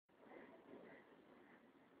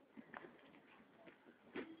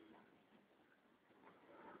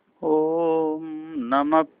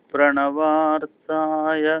नमः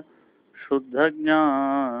प्रणवार्ताय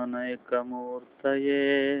शुद्धज्ञानैकमूर्तये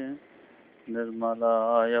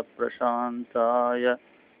निर्मलाय प्रशान्ताय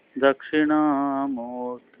दक्षिणामूर्तये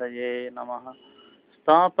नमः।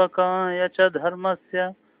 स्थापकाय च धर्मस्य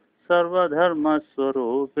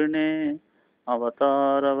सर्वधर्मस्वरूपिणे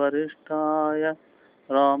अवतारवरिष्ठाय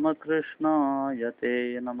रामकृष्णाय ते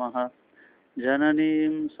नमः।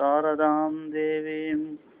 जननीं शारदां देवीं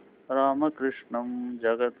रामकृष्णं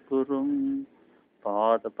जगद्गुरुं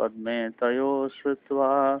पादपद्मे तयो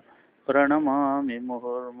श्रुत्वा प्रणमामि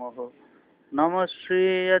मुहुर्मुहुः। नमः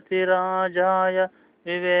श्रीयतिराजाय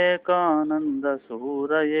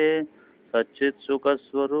विवेकानन्दसूरये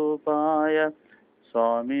सच्चित्सुखस्वरूपाय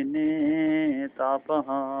स्वामिने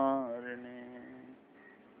तापहारिणे।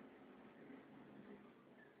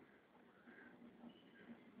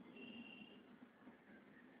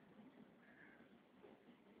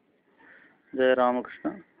 जय Ramakrishna.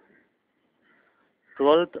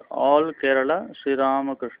 12th All Kerala Sri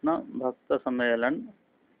Ramakrishna Bhakta Sammelan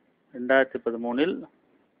 2013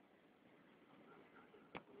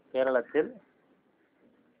 കേരളത്തിൽ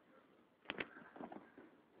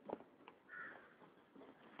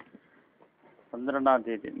പന്ത്രണ്ടാം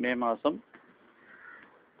തീയതി മെയ് മാസം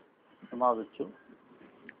സമാപിച്ചു.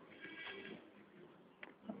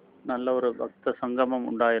 നല്ല ഒരു ഭക്തസംഗമം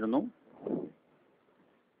ഉണ്ടായിരുന്നു.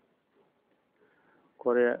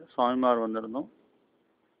 കുറേ സ്വാമിമാർ വന്നിരുന്നു,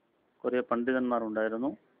 കുറേ പണ്ഡിതന്മാർ ഉണ്ടായിരുന്നു,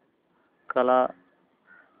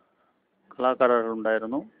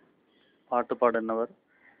 കലാകാരരുണ്ടായിരുന്നു, പാട്ട് പാടുന്നവർ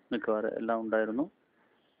മിക്കവാറും എല്ലാം ഉണ്ടായിരുന്നു.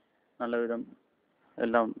 നല്ല വിധം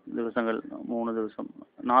എല്ലാം ദിവസങ്ങൾ 4 ദിവസം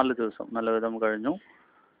നല്ല വിധം കഴിഞ്ഞു.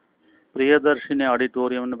 പ്രിയദർശിനി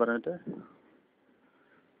ഓഡിറ്റോറിയം എന്ന് പറഞ്ഞിട്ട്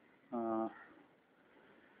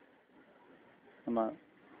നമ്മ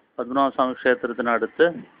പത്മനാഭസ്വാമി ക്ഷേത്രത്തിനടുത്ത്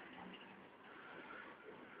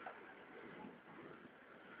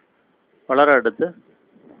വളരെ അടുത്ത്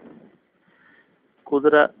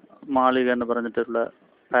കുതിര മാളിക എന്ന് പറഞ്ഞിട്ടുള്ള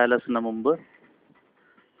പാലസിന് മുമ്പ്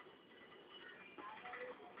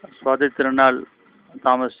സ്വാതി തിരുനാൾ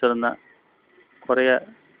താമസിച്ചിരുന്ന കുറേ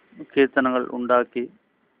കീർത്തനങ്ങൾ ഉണ്ടാക്കി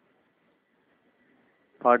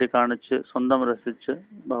പാടി കാണിച്ച് സ്വന്തം രസിച്ച്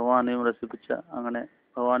ഭഗവാനെയും രസിപ്പിച്ച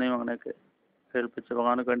ഭഗവാനെയും അങ്ങനെയൊക്കെ കേൾപ്പിച്ച്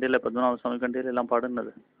ഭഗവാന് കണ്ടിയില്ല, പത്മനാഭസ്വാമി കണ്ടിയില്ല എല്ലാം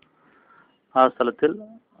പാടുന്നത്. ആ സ്ഥലത്തിൽ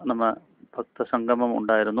നമ്മ ഭക്തസംഗമം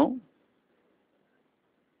ഉണ്ടായിരുന്നു.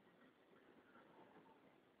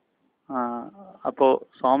 അപ്പോൾ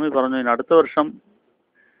സ്വാമി പറഞ്ഞു ഇനി അടുത്ത വർഷം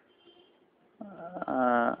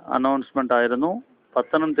അനൗൺസ്മെന്റ് ആയിരുന്നു.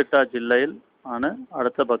 പത്തനംതിട്ട ജില്ലയിൽ ആണ്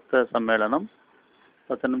അടുത്ത ഭക്ത സമ്മേളനം.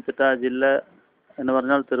 പത്തനംതിട്ട ജില്ല എന്ന്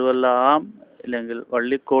പറഞ്ഞാൽ തിരുവല്ല ആകാം, ഇല്ലെങ്കിൽ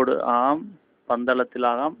വള്ളിക്കോട് ആകാം,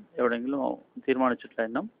 പന്തളത്തിലാകാം, എവിടെയെങ്കിലും തീരുമാനിച്ചിട്ടില്ല.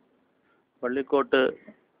 എന്നും വള്ളിക്കോട്ട്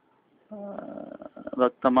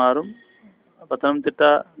ഭക്തന്മാരും പത്തനംതിട്ട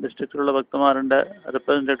ഡിസ്ട്രിക്റ്റിലുള്ള ഭക്തന്മാരുടെ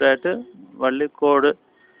റെപ്രസെൻറ്റേറ്റീവ് ആയിട്ട് വള്ളിക്കോട്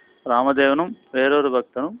രാമദേവനും വേറൊരു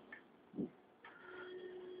ഭക്തനും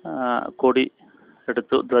കൊടി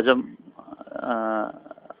എടുത്തു, ധ്വജം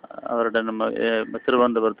അവരുടെ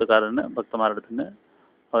തിരുവനന്തപുരത്തുകാരന് ഭക്തന്മാരുടെ അടുത്ത്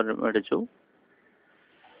അവർ മേടിച്ചു.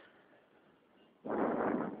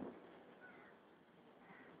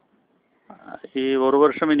 ഈ ഒരു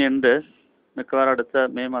വർഷം ഇനിയുണ്ട്, മിക്കവാറും അടുത്ത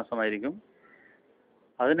മെയ് മാസമായിരിക്കും.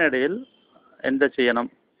 അതിനിടയിൽ എന്ത് ചെയ്യണം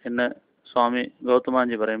എന്ന് സ്വാമി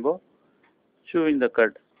ഗൗതമാൻജി പറയുമ്പോൾ ചൂയിങ് ദ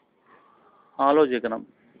കഡ്, ആലോചിക്കണം.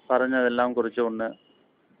 പറഞ്ഞതെല്ലാം കുറിച്ച് ഒന്ന്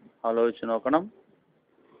ആലോചിച്ച് നോക്കണം.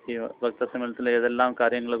 ഈ ഭക്തസമ്മേളനത്തിൽ ഏതെല്ലാം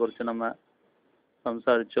കാര്യങ്ങളെ കുറിച്ച് നമ്മ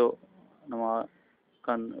സംസാരിച്ചോ, നമ്മ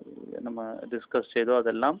ഡിസ്കസ് ചെയ്തോ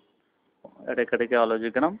അതെല്ലാം ഇടയ്ക്കിടയ്ക്ക്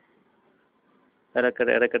ആലോചിക്കണം,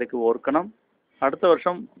 ഇടയ്ക്കിടയ്ക്ക് ഓർക്കണം. അടുത്ത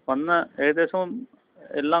വർഷം ഏകദേശം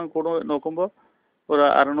എല്ലാം കൂടെ നോക്കുമ്പോൾ ഒരു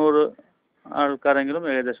 600 ആൾക്കാരെങ്കിലും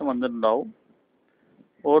ഏകദേശം വന്നിട്ടുണ്ടാവും.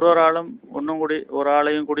 ഓരോരാളും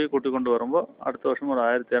ഒരാളെയും കൂടി കൂട്ടിക്കൊണ്ട് വരുമ്പോൾ അടുത്ത വർഷം ഒരു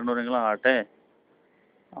 1200 ആകട്ടെ,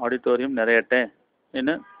 ഓഡിറ്റോറിയം നിറയട്ടെ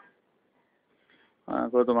എന്ന്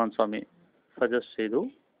ഗൗതമാൻ സ്വാമി സജസ്റ്റ് ചെയ്തു.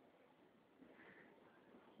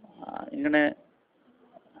 ഇങ്ങനെ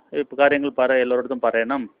ഈ കാര്യങ്ങൾ എല്ലായിടത്തും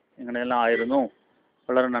പറയണം. ഇങ്ങനെയെല്ലാം ആയിരുന്നു,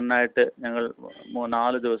 വളരെ നന്നായിട്ട് ഞങ്ങൾ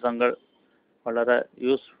 4 ദിവസങ്ങൾ വളരെ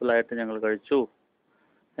യൂസ്ഫുള്ളായിട്ട് ഞങ്ങൾ കഴിച്ചു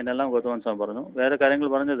എന്നെല്ലാം ഗൗതമാൻ സ്വാമി പറഞ്ഞു. വേറെ കാര്യങ്ങൾ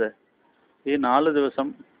പറഞ്ഞത്, ഈ 4 ദിവസം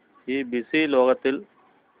ഈ ബിസി ലോകത്തിൽ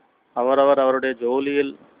അവരുടെ ജോലിയിൽ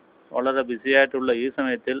വളരെ ബിസിയായിട്ടുള്ള ഈ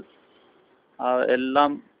സമയത്തിൽ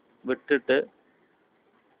എല്ലാം വിട്ടിട്ട്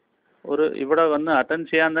ഇവിടെ വന്ന് അറ്റൻഡ്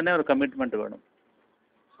ചെയ്യാൻ തന്നെ ഒരു കമ്മിറ്റ്മെൻറ്റ് വേണം.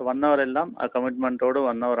 സോ വന്നവരെല്ലാം ആ കമ്മിറ്റ്മെൻറ്റോട്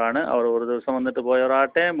വന്നവരാണ്. അവർ ഒരു ദിവസം വന്നിട്ട്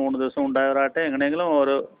പോയവരാട്ടെ, 3 ദിവസം ഉണ്ടായവരാട്ടെ, എങ്ങനെയെങ്കിലും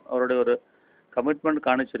അവരുടെ ഒരു കമ്മിറ്റ്മെൻറ്റ്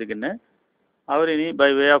കാണിച്ചിരിക്കുന്നത്. അവരിനി ബൈ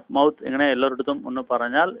വേ ഓഫ് മൗത്ത് ഇങ്ങനെ എല്ലാവരുടെ ഒന്ന്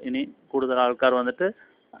പറഞ്ഞാൽ ഇനി കൂടുതൽ ആൾക്കാർ വന്നിട്ട്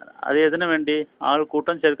അത് ഇതിനു വേണ്ടി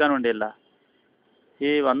ആൾക്കൂട്ടം ചേർക്കാൻ വേണ്ടിയല്ല, ഈ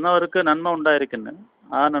വന്നവർക്ക് നന്മ ഉണ്ടായിരിക്കുന്നു,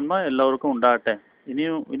 ആ നന്മ എല്ലാവർക്കും ഉണ്ടാകട്ടെ,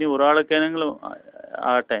 ഇനി ഒരാൾക്കെങ്കിലും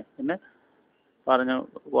ആകട്ടെ എന്ന് പറഞ്ഞു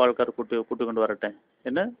ആൾക്കാർ കൂട്ടിക്കൊണ്ട് വരട്ടെ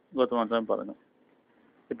എന്ന് ഗൗതമ സ്വാമി പറഞ്ഞു.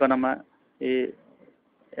 ഇപ്പം നമ്മ ഈ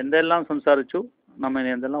എന്തെല്ലാം സംസാരിച്ചു, നമ്മ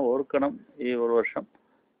ഇനി എന്തെല്ലാം ഓർക്കണം ഈ ഒരു വർഷം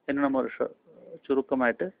എന്ന് നമ്മൾ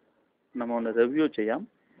ചുരുക്കമായിട്ട് നമ്മൾ ഒന്ന് റിവ്യൂ ചെയ്യാം.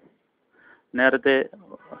 നേരത്തെ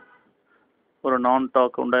ഒരു നോൺ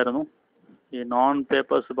ടോക്ക് ഉണ്ടായിരുന്നു. ഈ നോൺ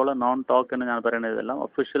പേപ്പേഴ്സ് പോലെ നോൺ ടോക്ക് എന്ന് ഞാൻ പറയുന്നത് ഇതെല്ലാം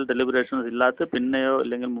ഒഫീഷ്യൽ ഡെലിബറേഷൻസ് ഇല്ലാത്ത പിന്നെയോ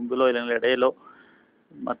അല്ലെങ്കിൽ മുമ്പിലോ അല്ലെങ്കിൽ ഇടയിലോ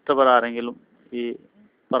മറ്റവർ ആരെങ്കിലും ഈ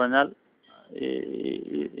പറഞ്ഞാൽ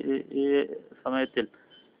ഈ സമയത്തിൽ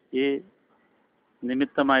ഈ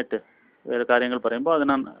നിമിത്തമായിട്ട് വേറെ കാര്യങ്ങൾ പറയുമ്പോൾ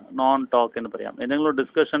അതിനാണ് നോൺ ടോക്ക് എന്ന് പറയാം. എന്തെങ്കിലും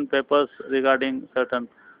discussion papers regarding certain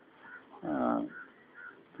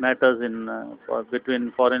matters in between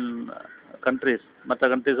foreign countries, മറ്റു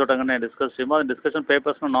കൺട്രീസോട്ട് അങ്ങനെ ഡിസ്കസ് ചെയ്യുമ്പോൾ അത് ഡിസ്കഷൻ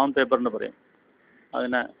പേപ്പേഴ്സിന് നോൺ പേപ്പർ എന്ന് പറയും.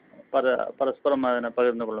 അതിനെ പരസ്പരം അതിനെ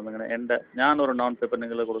പകർന്നു കൊള്ളും. ഇങ്ങനെ ഞാനൊരു നോൺ പേപ്പർ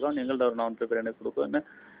നിങ്ങൾ കൊടുക്കാം, നിങ്ങളുടെ ഒരു നോൺ പേപ്പർ എനിക്ക് കൊടുക്കും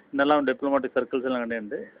എന്നെല്ലാം ഡിപ്ലോമാറ്റിക് സർക്കിൾസിൽ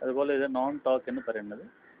അങ്ങനെയുണ്ട്. അതുപോലെ ഇത് നോൺ ടോക്ക് എന്ന് പറയുന്നത്.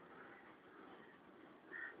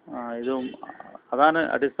 ഇതും അതാണ്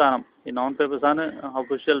അടിസ്ഥാനം. ഈ നോൺ പേപ്പേഴ്സാണ്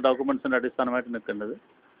ഒഫീഷ്യൽ ഡോക്യുമെൻറ്റ്സിൻ്റെ അടിസ്ഥാനമായിട്ട് നിൽക്കുന്നത്.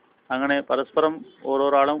 അങ്ങനെ പരസ്പരം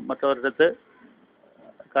ഓരോരാളും മറ്റവരുടെ അടുത്ത്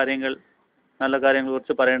കാര്യങ്ങൾ, നല്ല കാര്യങ്ങളെ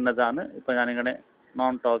കുറിച്ച് പറയുന്നതാണ് ഇപ്പോൾ ഞാനിങ്ങനെ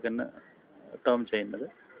നോൺ ടോക്ക് എന്ന് ടേം ചെയ്യുന്നത്.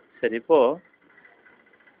 ശരി, ഇപ്പോൾ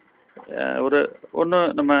ഒന്ന്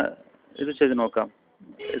നമ്മ ഇത് ചെയ്ത് നോക്കാം.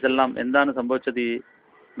 ഇതെല്ലാം എന്താണ് സംഭവിച്ചത് ഈ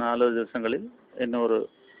 4 ദിവസങ്ങളിൽ എന്നൊരു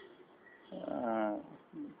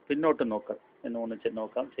പിന്നോട്ട് നോക്കാം എന്ന്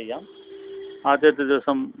നോക്കാം ചെയ്യാം. ആദ്യത്തെ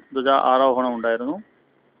ദിവസം ധ്വജ ആരോഹണം ഉണ്ടായിരുന്നു.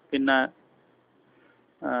 പിന്നെ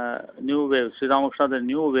ന്യൂ വേവ്, ശ്രീരാമകൃഷ്ണന്റെ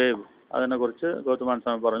ന്യൂ വേവ്, അതിനെക്കുറിച്ച് ഗൗതമ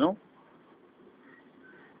സ്വാമി പറഞ്ഞു.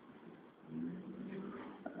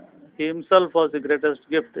 He himself was the greatest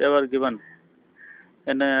gift ever given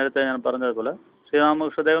എന്ന് നേരത്തെ ഞാൻ പറഞ്ഞതുപോലെ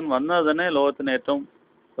ശ്രീരാമകൃഷ്ണദേവൻ വന്നത് തന്നെ ലോകത്തിന് ഏറ്റവും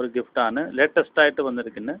ഒരു ഗിഫ്റ്റാണ്, ലേറ്റസ്റ്റായിട്ട്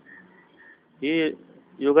വന്നിരിക്കുന്നത്. ഈ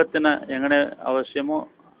യുഗത്തിന് എങ്ങനെ ആവശ്യമോ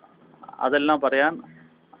അതെല്ലാം പറയാൻ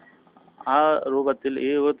ആ രൂപത്തിൽ, ഈ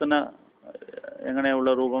യുഗത്തിന് എങ്ങനെയുള്ള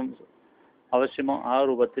രൂപം ആവശ്യമോ ആ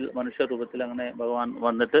രൂപത്തിൽ, മനുഷ്യ രൂപത്തിൽ അങ്ങനെ ഭഗവാൻ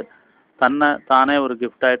വന്നിട്ട് താനെ ഒരു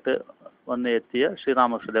ഗിഫ്റ്റായിട്ട് വന്ന് എത്തിയ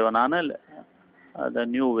ശ്രീരാമകൃഷ്ണദേവനാണ് the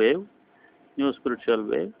new wave, new spiritual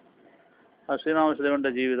wave. ആ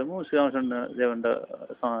ശ്രീരാമകൃഷ്ണദേവൻ്റെ ജീവിതവും ശ്രീരാമകൃഷ്ണദേവൻ്റെ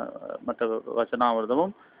മറ്റു വചനാമൃതവും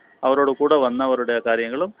അവരോട് കൂടെ വന്നവരുടെ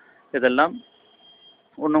കാര്യങ്ങളും ഇതെല്ലാം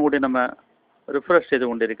ഒന്നും കൂടി നമ്മ റിഫ്രഷ്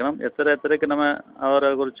ചെയ്തുകൊണ്ടിരിക്കണം. എത്രയ്ക്ക് നമ്മ അവരെ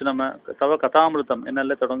കുറിച്ച് നമ്മ കഥാമൃതം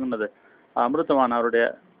എന്നല്ലേ തുടങ്ങുന്നത്. ആ അമൃതമാണ് അവരുടെ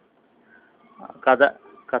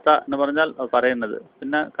കഥ എന്ന് പറഞ്ഞാൽ പറയുന്നത്.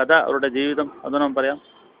 പിന്നെ കഥ അവരുടെ ജീവിതം, അതൊന്നും പറയാം.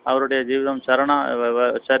 അവരുടെ ജീവിതം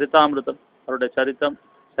ചരിതാമൃതം, അവരുടെ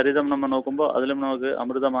ചരിതം നമ്മൾ നോക്കുമ്പോൾ അതിലും നമുക്ക്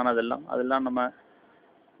അമൃതമാണ്. അതെല്ലാം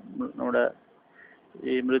നമ്മുടെ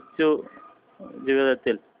ഈ മൃത്യു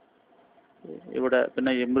ജീവിതത്തിൽ ഇവിടെ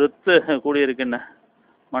പിന്നെ ഈ മൃത്ത് കൂടിയിരിക്കുന്ന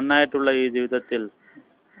മണ്ണായിട്ടുള്ള ഈ ജീവിതത്തിൽ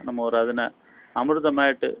നമ്മൾ അതിനെ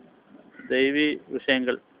അമൃതമായിട്ട് ദൈവീ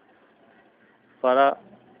വിഷയങ്ങൾ,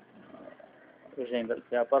 വിഷയങ്ങൾ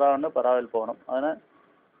അപ്പറാവിന് പറാവിൽ പോകണം. അതിനെ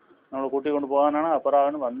നമ്മൾ കൂട്ടിക്കൊണ്ട് പോകാനാണ്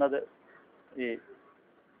അപ്പറാവിന് വന്നത്. ഈ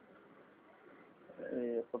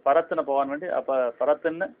പരത്തിന് പോകാൻ വേണ്ടി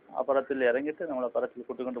അപ്പറത്തിൽ ഇറങ്ങിയിട്ട് നമ്മളെ പരത്തിൽ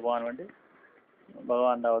കൂട്ടിക്കൊണ്ട് പോകാൻ വേണ്ടി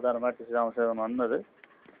ഭഗവാന്റെ അവതാരമായിട്ട് ശ്രീരാമകൃഷ്ണൻ വന്നത്,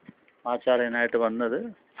 ആചാര്യനായിട്ട് വന്നത്.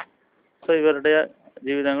 സോ ഇവരുടെ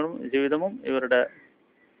ജീവിതവും ഇവരുടെ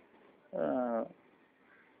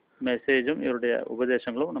മെസ്സേജും ഇവരുടെ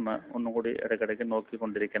ഉപദേശങ്ങളും നമ്മൾ ഒന്നും കൂടി ഇടയ്ക്കിടയ്ക്ക്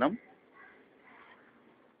നോക്കിക്കൊണ്ടിരിക്കണം.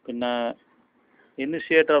 പിന്നെ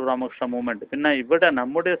ഇനിഷ്യേറ്റർ ഓഫ് രാമകൃഷ്ണ മൂവ്മെൻറ്റ്, പിന്നെ ഇവിടെ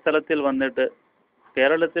നമ്മുടെ സ്ഥലത്തിൽ വന്നിട്ട്,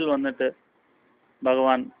 കേരളത്തിൽ വന്നിട്ട്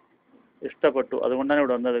ഭഗവാൻ ഇഷ്ടപ്പെട്ടു, അതുകൊണ്ടാണ്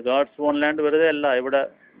ഇവിടെ വന്നത്. ഗാഡ്സ് ഓൺ ലാൻഡ് വെറുതെ അല്ല. ഇവിടെ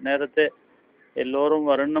നേരത്തെ എല്ലാവരും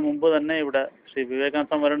വരുന്ന മുമ്പ് തന്നെ, ഇവിടെ ശ്രീ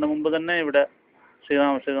വിവേകാനന്ദ വരുന്ന മുമ്പ് തന്നെ ഇവിടെ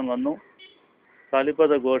ശ്രീരാമകൃഷ്ണൻ വന്നു.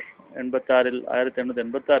 കാലിപദ ഘോഷ്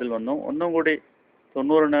 1886 വന്നു. ഒന്നും കൂടി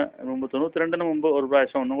 92 മുമ്പ് ഒരു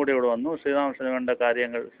പ്രാവശ്യം ഒന്നും കൂടി ഇവിടെ വന്നു. ശ്രീരാമകൃഷ്ണന്റെ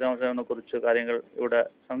കാര്യങ്ങൾ, ശ്രീരാമകൃഷ്ണനെ കുറിച്ച് കാര്യങ്ങൾ ഇവിടെ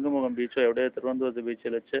ശംഖുമുഖം ബീച്ചോ എവിടെ തിരുവനന്തപുരത്ത്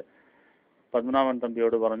ബീച്ചിൽ വെച്ച് പത്മനാഭൻ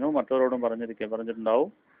തമ്പിയോട് പറഞ്ഞു, മറ്റവരോടും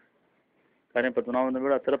പറഞ്ഞിട്ടുണ്ടാവും. കാര്യം പത്മനാഭൻ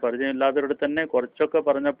തമ്പിയോട് അത്ര പരിചയമില്ലാത്തവരോട് തന്നെ കുറച്ചൊക്കെ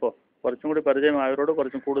പറഞ്ഞപ്പോൾ കുറച്ചും കൂടി പരിചയമായവരോട്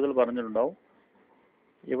കുറച്ചും കൂടുതൽ പറഞ്ഞിട്ടുണ്ടാവും.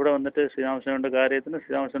 ഇവിടെ വന്നിട്ട് ശ്രീരാമകൃഷ്ണന്റെ കാര്യത്തിന്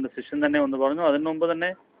ശ്രീരാമകൃഷ്ണന്റെ ശിഷ്യൻ തന്നെ ഒന്ന് പറഞ്ഞു. അതിന് മുമ്പ് തന്നെ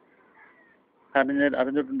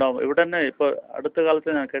അറിഞ്ഞിട്ടുണ്ടാവും. ഇവിടെ തന്നെ ഇപ്പോൾ അടുത്ത കാലത്ത്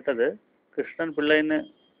ഞാൻ കേട്ടത്, കൃഷ്ണൻ പിള്ളയിന്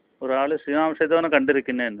ഒരാൾ ശ്രീരാമകൃഷ്ണനെ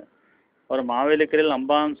കണ്ടിരിക്കുന്നതെന്ന്. അവർ മാവേലിക്കരയിൽ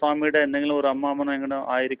അമ്പാൻ സ്വാമിയുടെ എന്തെങ്കിലും ഒരു അമ്മാമനോ എങ്ങനെ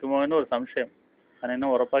ആയിരിക്കുമോ എന്ന് ഒരു സംശയം. അതിനെ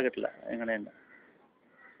ഉറപ്പാക്കിയിട്ടില്ല എങ്ങനെയെന്ന്.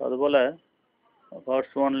 അതുപോലെ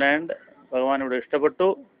ഗോഡ്സ് ഓൺ ലാൻഡ് ഭഗവാൻ ഇവിടെ ഇഷ്ടപ്പെട്ടു.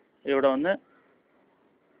 ഇവിടെ വന്ന്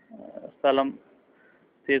സ്ഥലം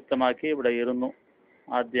തീർത്ഥമാക്കി ഇവിടെ ഇരുന്നു.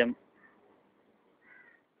 ആദ്യം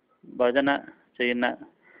ഭജന ചെയ്യുന്ന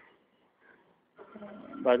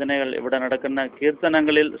ഭജനകൾ ഇവിടെ നടക്കുന്ന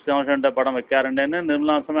കീർത്തനങ്ങളിൽ ശ്രീരാമകൃഷ്ണന്റെ പടം വെക്കാറുണ്ടെന്ന്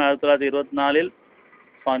നിർമ്മലാസ്വാമി 1924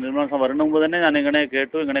 സ്വാമി നിർമ്മലാസ്വാമി വരുന്ന മുമ്പ് തന്നെ ഞാൻ ഇങ്ങനെ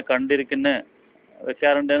കേട്ടു, ഇങ്ങനെ കണ്ടിരിക്കുന്ന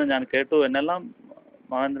വെക്കാറുണ്ടെന്ന് ഞാൻ കേട്ടു എന്നെല്ലാം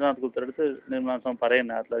മഹേന്ദ്രനാഥ് ഗുപ്തടുത്ത് നിർമ്മലാസ്വാമി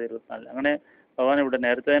പറയുന്നത് 1924. അങ്ങനെ ഭഗവാൻ ഇവിടെ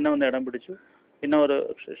നേരത്തെ തന്നെ വന്ന് ഇടം പിടിച്ചു. പിന്നെ ഒരു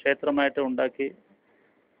ക്ഷേത്രമായിട്ട് ഉണ്ടാക്കി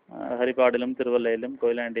ഹരിപ്പാടിലും തിരുവല്ലയിലും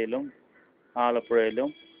കൊയിലാണ്ടിയിലും ആലപ്പുഴയിലും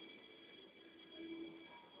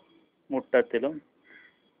മുട്ടത്തിലും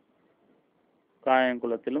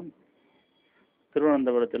കായംകുളത്തിലും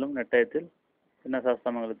തിരുവനന്തപുരത്തിലും നെട്ടയത്തിൽ പിന്നെ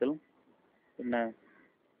ശാസ്താമംഗലത്തിലും പിന്നെ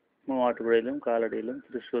മൂവാറ്റുപുഴയിലും കാലടിയിലും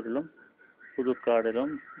തൃശ്ശൂരിലും പുതുക്കാടിലും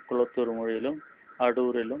കുളത്തൂർമൊഴിയിലും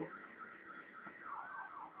അടൂരിലും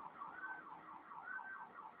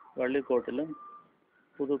വള്ളിക്കോട്ടിലും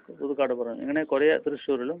പുതുക്കാട് പറഞ്ഞു ഇങ്ങനെ കുറേ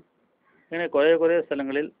തൃശ്ശൂരിലും ഇങ്ങനെ കുറേ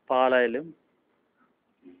സ്ഥലങ്ങളിൽ പാലായിലും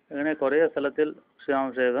ഇങ്ങനെ കുറേ സ്ഥലത്തിൽ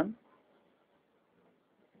ശ്രീരാമചേതൻ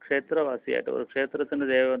ക്ഷേത്രവാസിയായിട്ട് ഒരു ക്ഷേത്രത്തിന്റെ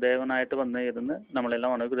ദേവനായിട്ട് വന്ന് ഇരുന്ന്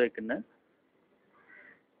നമ്മളെല്ലാം അനുഗ്രഹിക്കുന്നത്.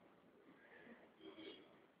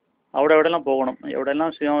 അവിടെ എവിടെയെല്ലാം പോകണം, എവിടെയെല്ലാം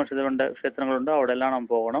ശ്രീരാമചേതന്റെ ക്ഷേത്രങ്ങളുണ്ടോ അവിടെയെല്ലാം നാം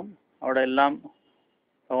പോകണം. അവിടെ എല്ലാം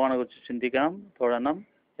ഭഗവാനെ കുറിച്ച് ചിന്തിക്കണം, തൊഴണം.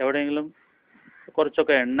 എവിടെയെങ്കിലും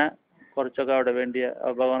കുറച്ചൊക്കെ എണ്ണ, കുറച്ചൊക്കെ അവിടെ വേണ്ടിയ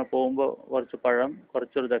ഭഗവാന് പോകുമ്പോൾ കുറച്ച് പഴം,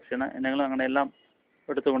 കുറച്ചൊരു ദക്ഷിണ എന്തെങ്കിലും അങ്ങനെയെല്ലാം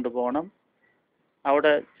എടുത്തുകൊണ്ട് പോകണം.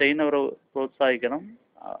 അവിടെ ചെയ്യുന്നവർ പ്രോത്സാഹിക്കണം.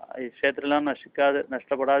 ഈ ക്ഷേത്രമെല്ലാം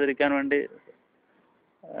നഷ്ടപ്പെടാതിരിക്കാൻ വേണ്ടി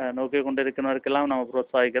നോക്കിക്കൊണ്ടിരിക്കുന്നവർക്കെല്ലാം നമ്മൾ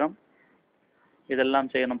പ്രോത്സാഹിക്കണം. ഇതെല്ലാം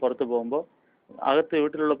ചെയ്യണം. പുറത്ത് പോകുമ്പോൾ അകത്ത്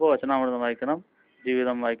വീട്ടിലുള്ളപ്പോൾ വചനാമൃതം വായിക്കണം,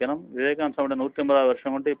 ജീവിതം വായിക്കണം. വിവേകാനന്ദ സ്വാമിയുടെ 150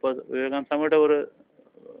 വർഷം കൊണ്ട് ഇപ്പോൾ വിവേകാനന്ദ സ്വാമിയുടെ ഒരു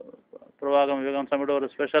പ്രഭാഗം, വിവേകാനന്ദ സ്വാമിയുടെ ഒരു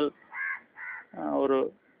സ്പെഷ്യൽ ഒരു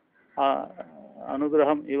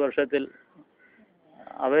അനുഗ്രഹം ഈ വർഷത്തിൽ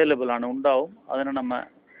അവൈലബിൾ ആണ്, ഉണ്ടാവും. അതിനെ നമ്മൾ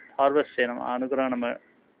ഹാർവെസ്റ്റ് ചെയ്യണം. ആ അനുഗ്രഹം നമ്മൾ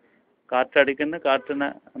കാറ്റടിക്കുന്ന കാറ്റിന്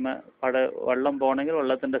നമ്മൾ വെള്ളം പോകണമെങ്കിൽ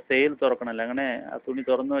വെള്ളത്തിൻ്റെ സെയിൽ തുറക്കണമല്ലേ. അങ്ങനെ ആ തുണി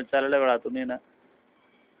തുറന്നു വെച്ചാലല്ലേ ആ തുണീനെ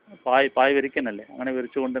പായ് വിരിക്കുന്നല്ലേ. അങ്ങനെ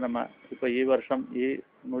വിരിച്ചുകൊണ്ട് നമ്മൾ ഇപ്പോൾ ഈ വർഷം ഈ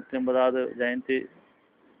 150ാவது ജയന്തി,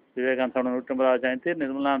 വിവേകാനന്ദ സ്വാമിയുടെ 150ാவது ജയന്തി,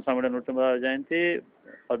 നിർമ്മലാനന്ദ സ്വാമിയുടെ 150ാவது ജയന്തി,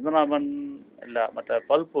 പത്മനാഭൻ ഇല്ല മറ്റേ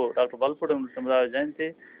ഡോക്ടർ പൽപ്പുടെ 150ാவது ജയന്തി,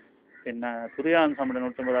 പിന്നെ തുറിയാനന്ദ സ്വാമിയുടെ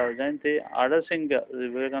 150ാவது ജയന്തി, അഴസിംഗ്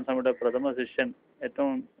വിവേകാനന്ദ സ്വാമിയുടെ പ്രഥമ ശിഷ്യൻ,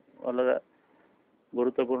 ഏറ്റവും വളരെ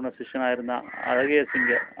ഗുരുത്വപൂർണ്ണ ശിഷ്യനായിരുന്ന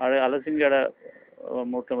അലസിംഗയുടെ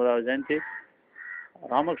 150ാவது ജയന്തി,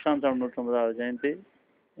 രാമകൃഷ്ണ സ്വാമി 150ാவது ജയന്തി,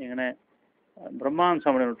 ഇങ്ങനെ ബ്രഹ്മാനന്ദ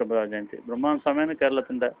സ്വാമിയുടെ 150ാவது ജയന്തി. ബ്രഹ്മാനന്ദ സ്വാമിയാണ്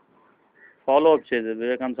കേരളത്തിൻ്റെ ഫോളോ അപ്പ് ചെയ്ത്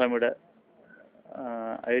വിവേകാനന്ദ സ്വാമിയുടെ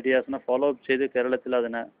ഐഡിയാസിനെ ഫോളോ അപ്പ് ചെയ്ത് കേരളത്തിൽ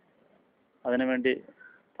അതിനുവേണ്ടി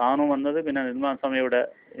താനും വന്നത്. പിന്നെ നിർമ്മലാനന്ദ സ്വാമിയുടെ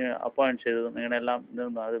അപ്പോയിൻറ്റ് ചെയ്തതും ഇങ്ങനെയെല്ലാം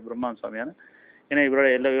അത് ബ്രഹ്മാനന്ദ സ്വാമിയാണ്. ഇങ്ങനെ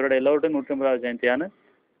ഇവരുടെ എല്ലാവരുടെയും 150ാவது ജയന്തിയാണ്.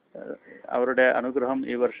 അവരുടെ അനുഗ്രഹം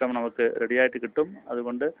ഈ വർഷം നമുക്ക് റെഡിയായിട്ട് കിട്ടും.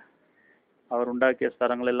 അതുകൊണ്ട് അവരുണ്ടാക്കിയ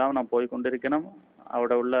സ്ഥലങ്ങളെല്ലാം നാം പോയിക്കൊണ്ടിരിക്കണം.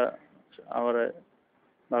 അവിടെ ഉള്ള അവർ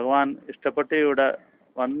ഭഗവാൻ ഇഷ്ടപ്പെട്ട് ഇവിടെ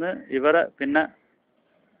വന്ന് ഇവരെ പിന്നെ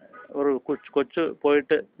ഒരു കൊച്ചു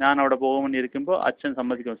പോയിട്ട് ഞാൻ അവിടെ പോകുമെന്ന് ഇരിക്കുമ്പോൾ അച്ഛൻ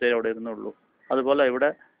സമ്മതിക്കും, ശരി അവിടെ ഇരുന്നുള്ളൂ. അതുപോലെ ഇവിടെ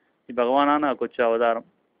ഈ ഭഗവാനാണ് ആ കൊച്ചു അവതാരം.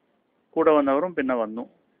 കൂടെ വന്നവരും പിന്നെ വന്നു.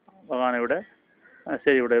 ഭഗവാൻ ഇവിടെ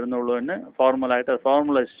ശരി ഇവിടെ ഇരുന്നുള്ളൂ എന്ന് ഫോർമലായിട്ട്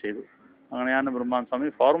ഫോർമലൈസ് ചെയ്തു. അങ്ങനെയാണ് ബ്രഹ്മാനന്ദ സ്വാമി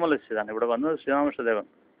ഫോർമലൈസ് ചെയ്താണ് ഇവിടെ വന്നത്. ശ്രീരാമകൃഷ്ണദേവൻ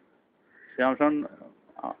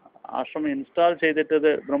ആശ്രമം ഇൻസ്റ്റാൾ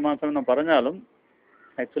ചെയ്തിട്ടത് ബ്രഹ്മാനന്ദ സ്വാമി എന്ന് പറഞ്ഞാലും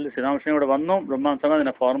ആക്ച്വലി ശ്രീരാമകൃഷ്ണൻ ഇവിടെ വന്നു, ബ്രഹ്മാനന്ദ സ്വാമി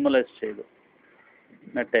അതിനെ ഫോർമലൈസ് ചെയ്തു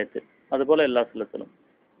നെട്ടയത്തിൽ. അതുപോലെ എല്ലാ സ്ഥലത്തിലും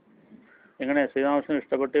ഇങ്ങനെ ശ്രീരാമകൃഷ്ണൻ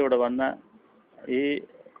ഇഷ്ടപ്പെട്ട് ഇവിടെ വന്ന ഈ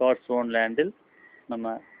ഗോഡ്സ് ഓൺ ലാൻഡിൽ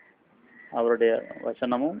നമ്മൾ അവരുടെ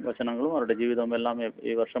വചനങ്ങളും അവരുടെ ജീവിതവും എല്ലാം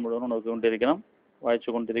ഈ വർഷം മുഴുവൻ നോക്കിക്കൊണ്ടിരിക്കണം,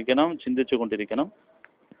 വായിച്ചുകൊണ്ടിരിക്കണം, ചിന്തിച്ചു കൊണ്ടിരിക്കണം.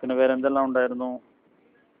 പിന്നെ വേറെ എന്തെല്ലാം ഉണ്ടായിരുന്നു?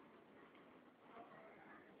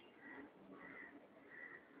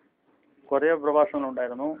 കുറേ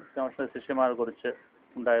പ്രഭാഷണങ്ങളുണ്ടായിരുന്നു. ശ്രീരാമകൃഷ്ണ ശിഷ്യന്മാരെ കുറിച്ച്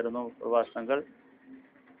ഉണ്ടായിരുന്നു പ്രഭാഷണങ്ങൾ.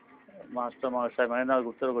 മാസ്റ്റർ മഹർഷി മഹേന്ദ്രനാഥ്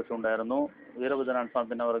ഗുപ്തരെ കുറിച്ച് ഉണ്ടായിരുന്നു. വീരഭദ്രനാഥ സ്വാമി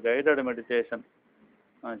പിന്നെ അവർ ഗൈഡഡ് മെഡിറ്റേഷൻ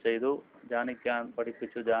ചെയ്തു, ധ്യാനിക്കാൻ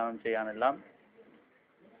പഠിപ്പിച്ചു, ധ്യാനം ചെയ്യാനെല്ലാം.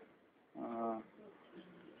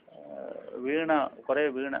 കുറേ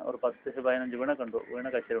വീണ ഒരു 10-15 വീണ കണ്ടു. വീണ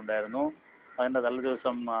കച്ചേരി ഉണ്ടായിരുന്നു. അതിൻ്റെ തലേ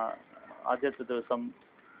ദിവസം ആദ്യത്തെ ദിവസം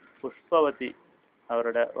പുഷ്പവതി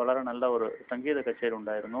അവരുടെ വളരെ നല്ല ഒരു സംഗീത കച്ചേരി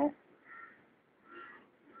ഉണ്ടായിരുന്നു.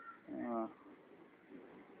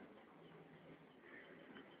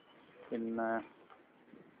 പിന്നെ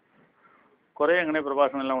കുറേ അങ്ങനെ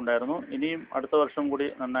പ്രഭാഷണമെല്ലാം ഉണ്ടായിരുന്നു. ഇനിയും അടുത്ത വർഷം കൂടി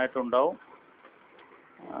നന്നായിട്ടുണ്ടാവും.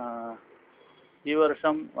 ഈ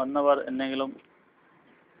വർഷം വന്നവർ എന്തെങ്കിലും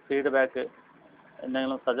ഫീഡ്ബാക്ക്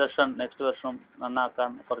എന്തെങ്കിലും സജഷൻ നെക്സ്റ്റ് വർഷം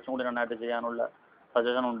നന്നാക്കാൻ കുറച്ചും കൂടി നന്നായിട്ട് ചെയ്യാനുള്ള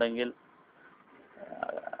സജഷൻ ഉണ്ടെങ്കിൽ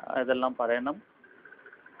ഇതെല്ലാം പറയണം.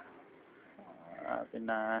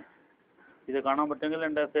 പിന്നെ ഇത് കാണാൻ പറ്റുമെങ്കിൽ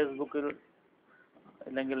എൻ്റെ ഫേസ്ബുക്കിൽ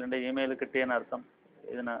ഇല്ലെങ്കിൽ എൻ്റെ ഇമെയിൽ കിട്ടിയതിനർത്ഥം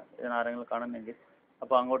ഇതിനാരെങ്കിലും കാണുന്നെങ്കിൽ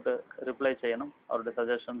അപ്പോൾ അങ്ങോട്ട് റിപ്ലൈ ചെയ്യണം. അവരുടെ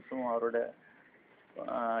സജഷൻസും അവരുടെ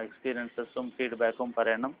എക്സ്പീരിയൻസസും ഫീഡ്ബാക്കും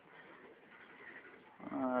പറയണം.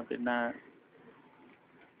 പിന്നെ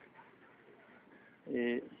ഈ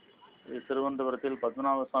തിരുവനന്തപുരത്തിൽ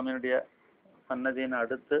പത്മനാഭസ്വാമിയുടെ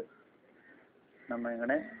സന്നദ്ധിനടുത്ത് നമ്മ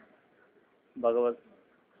ഇങ്ങനെ ഭഗവത്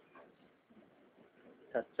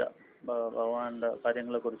ചർച്ച, ഭഗവാന്റെ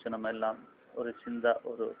കാര്യങ്ങളെക്കുറിച്ച് നമ്മെല്ലാം ഒരു ചിന്ത,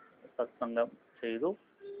 ഒരു സത്സംഗം ചെയ്തു.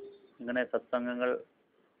 ഇങ്ങനെ സത്സംഗങ്ങൾ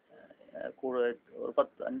കൂടുതൽ ഒരു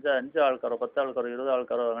 5 ആൾക്കാരോ 10 ആൾക്കാരോ 20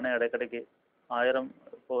 ആൾക്കാരോ അങ്ങനെ ഇടയ്ക്കിടയ്ക്ക് 1000,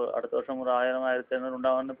 ഇപ്പോൾ അടുത്ത വർഷം ഒരു 1000 1500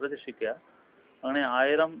 ഉണ്ടാവാമെന്ന് പ്രതീക്ഷിക്കുക. അങ്ങനെ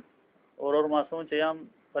 1000 ഓരോ മാസവും ചെയ്യാൻ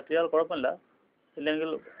പറ്റിയാൽ കുഴപ്പമില്ല. ഇല്ലെങ്കിൽ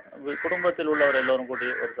കുടുംബത്തിലുള്ളവരെല്ലാവരും കൂടി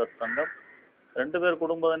ഒരു സത്സംഗം, 2 പേർ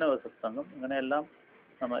കുടുംബം തന്നെ ഒരു സത്സംഗം, ഇങ്ങനെയെല്ലാം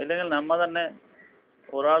ഇല്ലെങ്കിൽ നമ്മ തന്നെ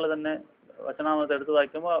ഒരാൾ തന്നെ വചനാമൃതം എടുത്ത്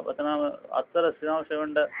വായിക്കുമ്പോൾ അത്ര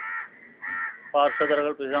ശ്രീരാമശിവന്റെ പാർശ്വതകൾ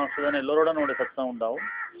ശ്രീരാമശിവൻ എല്ലാവരോടും കൂടി സത്സംഗം ഉണ്ടാവും.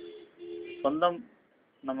 സ്വന്തം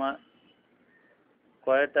നമ്മ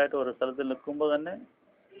ക്വയറ്റായിട്ട് ഒരു സ്ഥലത്തിൽ നിൽക്കുമ്പോൾ തന്നെ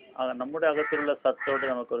നമ്മുടെ അകത്തുള്ള സത്തോട്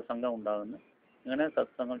നമുക്കൊരു സംഘം ഉണ്ടാകുന്നു. ഇങ്ങനെ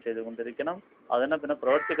സത്സംഗം ചെയ്തുകൊണ്ടിരിക്കണം. അതിനെ പിന്നെ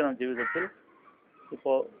പ്രവർത്തിക്കണം ജീവിതത്തിൽ.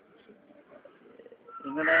 ഇപ്പോൾ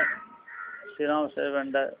ഇങ്ങനെ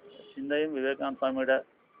ശ്രീരാമശിവന്റെ ചിന്തയും വിവേകാനന്ദ സ്വാമിയുടെ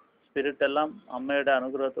സ്പിരിറ്റ് എല്ലാം അമ്മയുടെ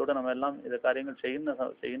അനുഗ്രഹത്തോടെ നമ്മെല്ലാം ഇത് കാര്യങ്ങൾ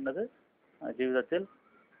ചെയ്യുന്നത് ജീവിതത്തിൽ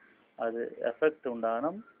അത് എഫക്റ്റ്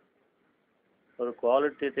ഉണ്ടാകണം, ഒരു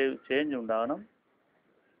ക്വാളിറ്റേറ്റീവ് ചേഞ്ച് ഉണ്ടാകണം.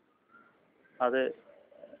 അത്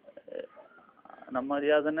നമ്മ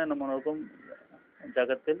അറിയാതെ തന്നെ നമ്മൾ നോക്കും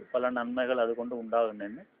ജഗത്തിൽ പല നന്മകൾ അതുകൊണ്ട്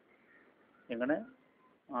ഉണ്ടാകുന്നതിന്. ഇങ്ങനെ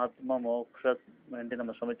ആത്മമോക്ഷ വേണ്ടി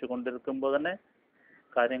നമ്മൾ ശ്രമിച്ചു കൊണ്ടിരിക്കുമ്പോൾ തന്നെ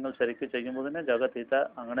കാര്യങ്ങൾ ശരിക്കും ചെയ്യുമ്പോൾ തന്നെ ജഗത്തീത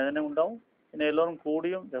അങ്ങനെ തന്നെ ഉണ്ടാവും. പിന്നെ എല്ലാവരും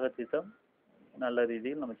കൂടിയും ജഗത്തീതം നല്ല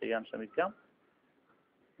രീതിയിൽ നമ്മൾ ചെയ്യാൻ ശ്രമിക്കാം.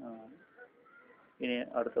 ഇനി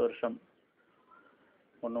അടുത്ത വർഷം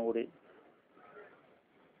ഒന്നുകൂടി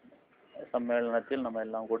സമ്മേളനത്തിൽ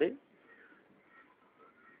നമ്മെല്ലാം കൂടി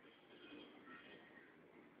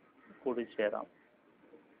ചേരാം.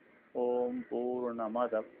 ഓം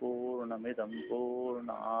പൂർണ്ണമദ പൂർണ്ണമിദം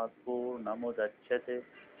പൂർണ്ണാത് പൂർണ്ണമുദച്യത്തെ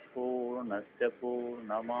പൂർണ്ണസ്യ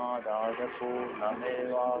പൂർണ്ണമാദായ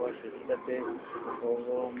പൂർണ്ണമേവാവശിഷ്യത്തെ.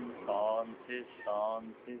 ഓം ശാന്തി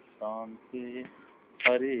ശാന്തി ശാന്തി.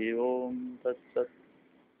 ഹരി ഓം തത്സത്.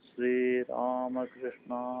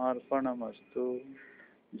 ശ്രീരാമകൃഷ്ണാർപ്പണമസ്തു.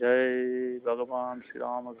 जय भगवान श्री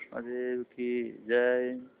रामकृष्ण देव की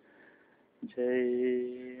जय.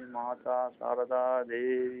 जय माता शारदा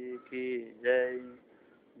देवी की जय.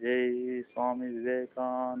 जय स्वामी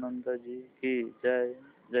विवेकानंद जी की जय.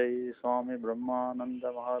 जय स्वामी ब्रह्मानंद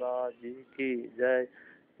महाराज जी की जय.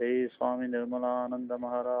 जय स्वामी निर्मलानंद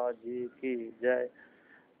महाराज जी की जय.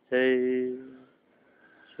 जय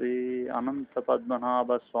श्री अनंत पद्मनाभ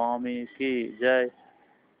स्वामी की जय.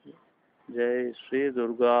 जय श्री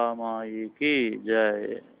दुर्गा माई की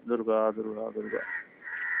जय. दुर्गा दुर्गा दुर्गा.